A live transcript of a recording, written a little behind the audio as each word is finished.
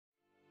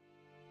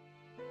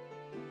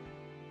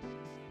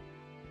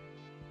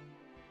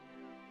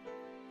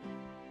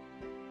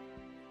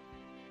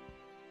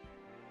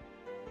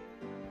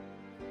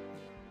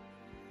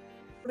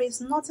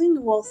is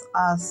nothing worse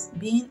as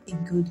being a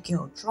good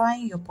girl,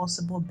 trying your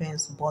possible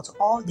best, but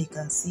all they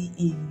can see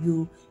in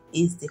you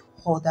is the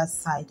other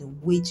side,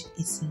 which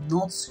is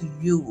not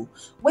you.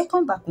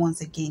 Welcome back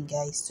once again,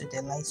 guys, to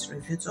the Light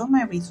Review. To all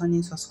my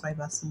returning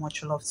subscribers,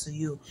 much love to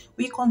you.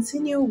 We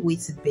continue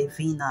with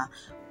BEVINA.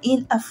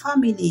 In a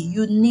family,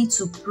 you need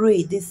to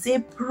pray. They say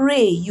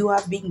pray. You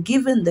have been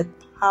given the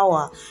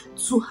power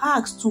to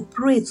ask, to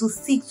pray, to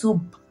seek, to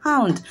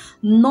pound,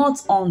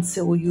 not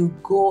until you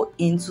go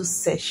into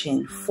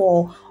session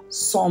for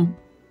some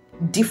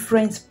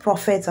different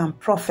prophets and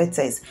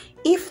prophetess.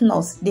 If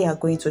not, they are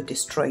going to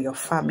destroy your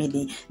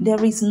family.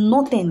 There is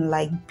nothing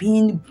like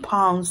being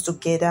bound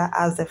together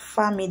as a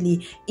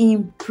family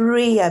in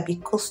prayer,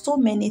 because so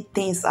many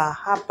things are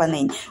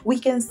happening. We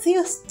can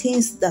see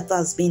things that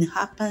has been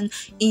happening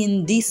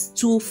in these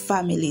two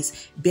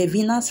families,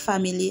 BEVINA's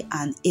family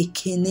and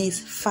Ekene's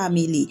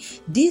family.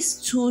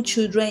 These two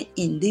children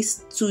in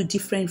these two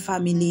different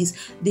families,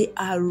 they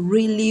are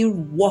really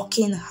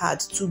working hard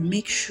to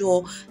make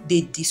sure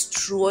they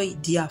destroy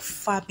their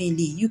family.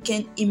 You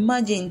can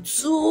imagine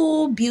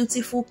two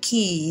beautiful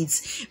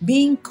kids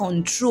being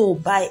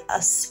controlled by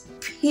a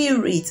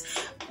spirit.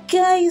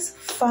 Guys,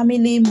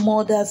 family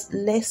mothers,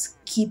 let's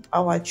keep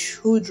our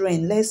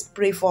children. Let's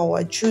pray for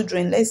our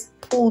children. Let's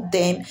pull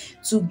them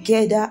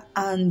together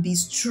and be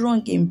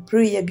strong in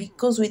prayer,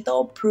 because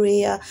without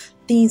prayer,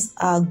 things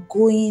are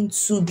going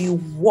to be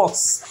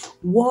worse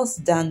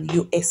than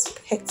you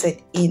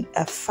expected in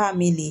a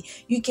family.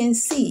 You can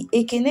see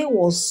Ekene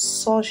was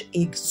such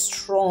a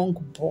strong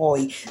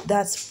boy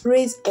that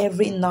prays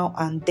every now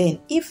and then.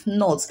 If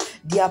not,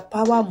 their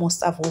power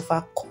must have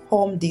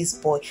overcome this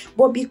boy.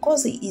 But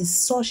because he is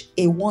such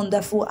a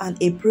wonderful and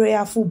a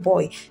prayerful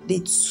boy, they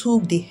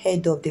took the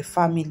head of the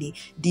family.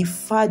 The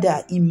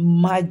father,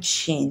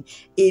 imagine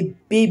a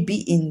baby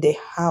in the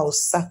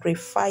house,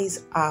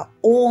 sacrifice our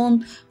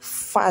own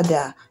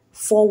father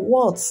for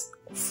what?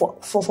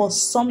 For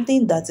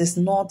something that is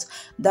not,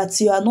 that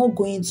you are not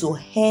going to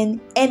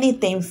earn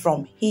anything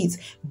from it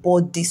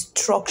but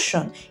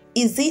destruction.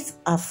 Is it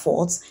a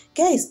fault?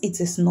 Guys,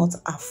 it is not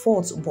a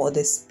fault, but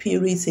the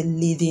spirit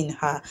leading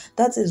her.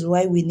 That is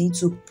why we need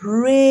to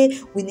pray.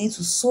 We need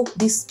to soak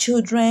these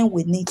children.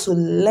 We need to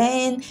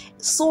learn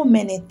so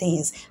many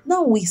things.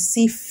 Now we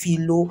see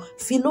Philo.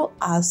 Philo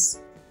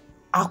has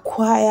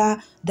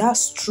acquire that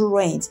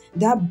strength,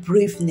 that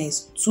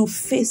braveness to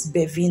face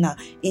BEVINA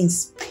in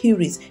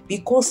spirit,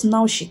 because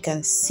now she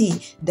can see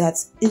that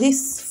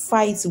this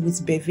fight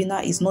with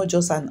BEVINA is not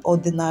just an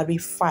ordinary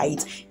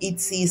fight.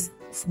 It is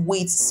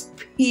with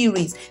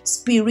spirit,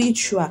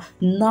 spiritual.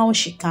 Now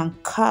she can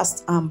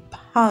cast and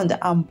pound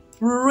and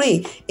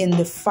pray in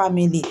the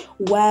family,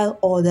 while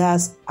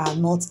others are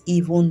not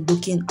even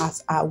looking at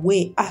her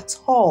way at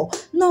all.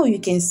 Now you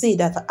can say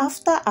that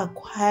after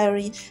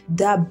acquiring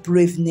that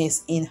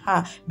braveness in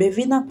her,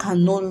 BEVINA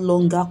can no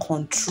longer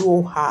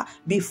control her.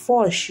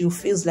 Before, she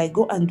feels like,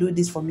 go and do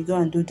this for me, go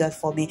and do that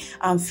for me,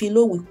 and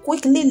Philo will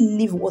quickly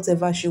leave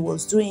whatever she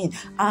was doing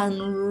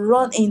and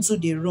run into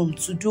the room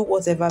to do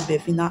whatever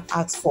BEVINA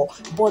asked for.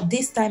 But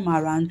this time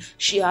around,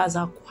 she has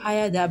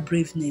acquired that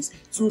braveness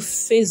to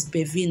face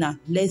BEVINA.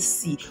 Let's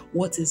see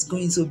what is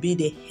going to be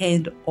the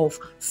end of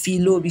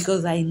Philo,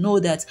 because I know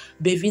that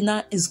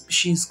BEVINA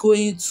she's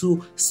going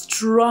to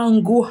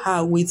strangle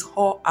her with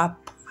all her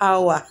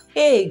power.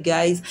 Hey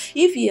guys,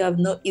 if you have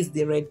not hit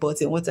the red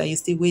button, what are you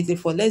still waiting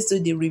for? Let's do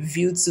the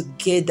review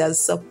together.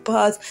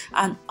 Support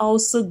and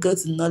also go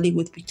to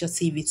Nollywood Picture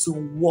TV to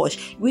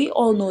watch. We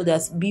all know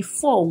that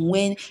before,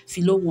 when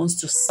Philo wants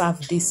to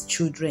serve these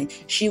children,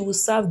 she will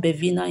serve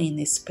BEVINA in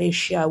a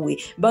special way,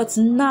 but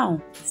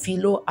now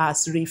Philo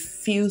has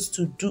refused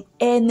to do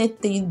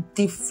anything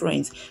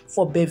different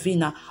for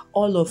BEVINA.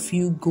 All of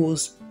you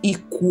goes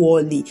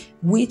equally,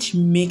 which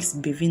makes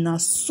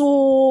BEVINA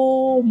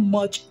so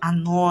much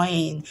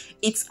annoying.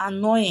 It's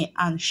annoying,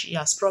 and she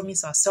has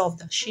promised herself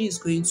that she is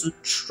going to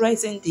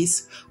threaten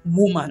this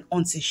woman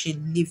until she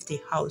leaves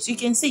the house. You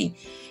can see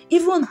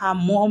even her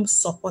mom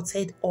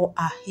supported all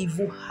her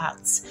evil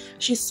acts.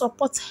 She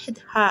supported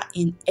her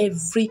in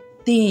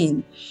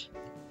everything.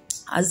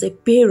 As a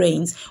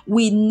parent,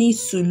 we need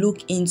to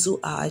look into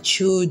our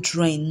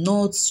children,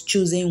 not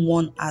choosing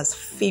one as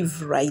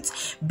favorite.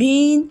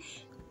 Being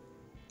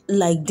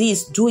like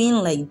this, doing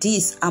like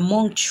this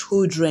among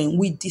children,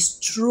 we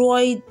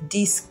destroy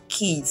these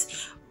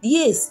kids.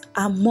 Yes,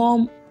 our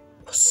mom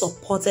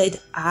supported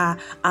her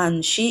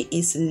and she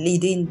is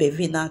leading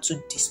BEVINA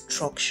to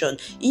destruction.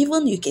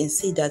 Even you can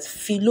see that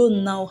Philo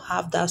now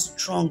have that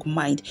strong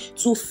mind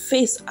to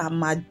face a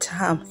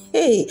madam.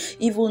 Hey,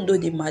 even though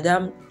the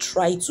madam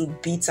tried to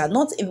beat her,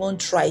 not even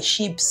try,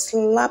 she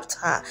slapped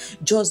her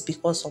just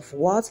because of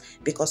what?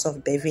 Because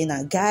of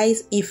BEVINA.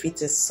 Guys, if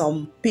it is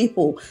some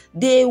people,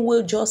 they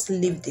will just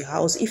leave the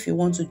house. If you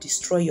want to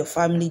destroy your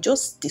family,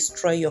 just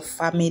destroy your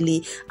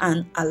family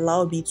and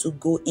allow me to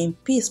go in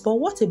peace. But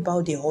what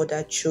about the other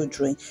other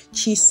children,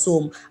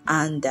 Chisom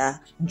and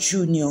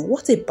Junior.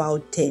 What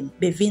about them?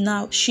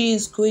 BEVINA, she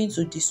is going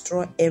to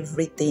destroy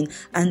everything,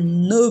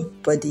 and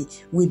nobody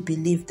will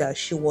believe that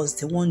she was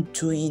the one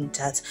doing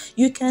that.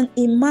 You can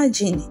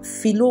imagine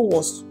Philo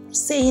was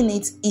saying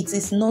it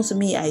is not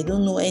me, I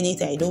don't know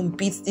anything, I don't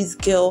beat this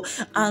girl,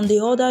 and the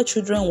other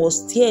children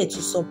was there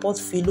to support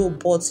Philo.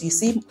 But you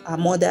see, her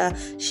mother,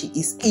 she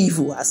is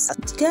evil as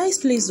such. Guys,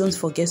 please don't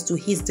forget to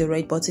hit the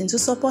red button to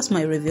support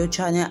my review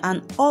channel,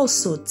 and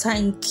also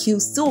thank you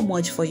so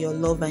much for your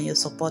love and your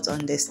support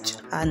on this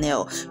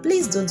channel.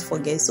 Please don't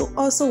forget to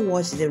also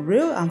watch the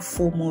real and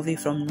full movie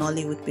from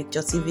Nollywood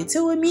Picture TV.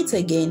 Till we meet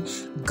again,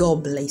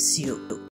 God bless you.